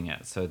tilting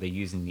it, so they're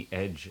using the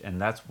edge, and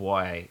that's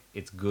why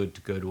it's good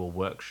to go to a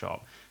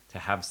workshop to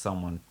have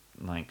someone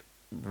like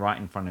right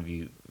in front of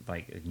you,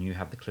 like, and you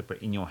have the clipper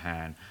in your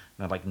hand, and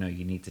they're like, no,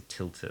 you need to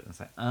tilt it. And it's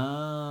like,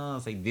 oh,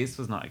 it's like this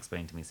was not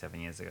explained to me 7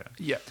 years ago.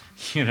 Yeah.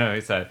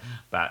 So,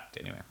 but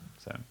anyway,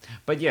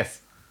 but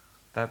yes,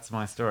 that's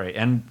my story,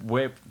 and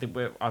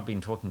I've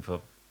been talking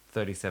for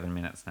 37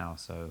 minutes now,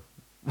 so.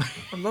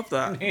 I love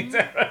that.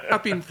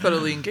 I've been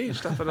thoroughly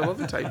engaged. I've had a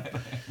lovely time.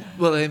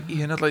 Well,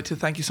 Ian, I'd like to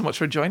thank you so much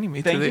for joining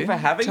me today. Thank you for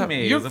having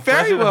me. You're It was a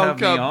very pleasure to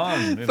have me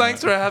welcome. on,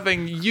 Thanks for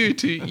having you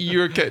to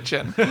your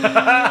kitchen.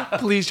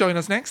 Please join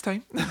us next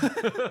time.